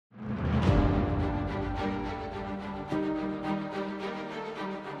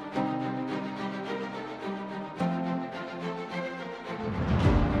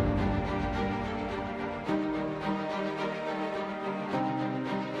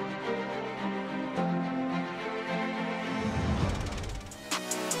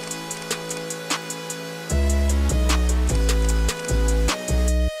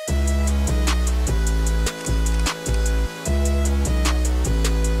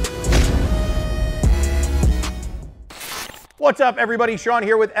What's up, everybody? Sean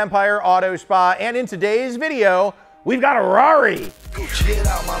here with Empire Auto Spa, and in today's video, we've got a Ferrari. Get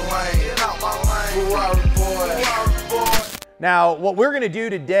out my lane, get out my lane. Ferrari boy, Ferrari boy. Now, what we're gonna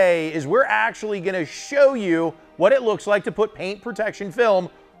do today is we're actually gonna show you what it looks like to put paint protection film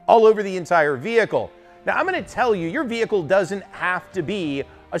all over the entire vehicle. Now, I'm gonna tell you, your vehicle doesn't have to be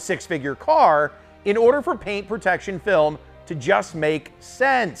a six-figure car in order for paint protection film to just make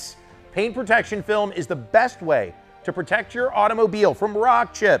sense. Paint protection film is the best way to protect your automobile from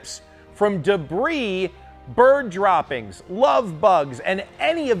rock chips, from debris, bird droppings, love bugs, and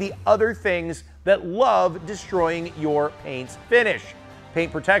any of the other things that love destroying your paint's finish.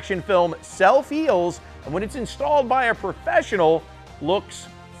 Paint protection film self-heals, and when it's installed by a professional, looks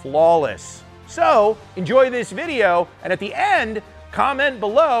flawless. So enjoy this video, and at the end, comment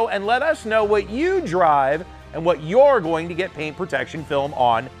below and let us know what you drive and what you're going to get paint protection film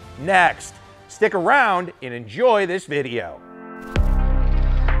on next. Stick around and enjoy this video.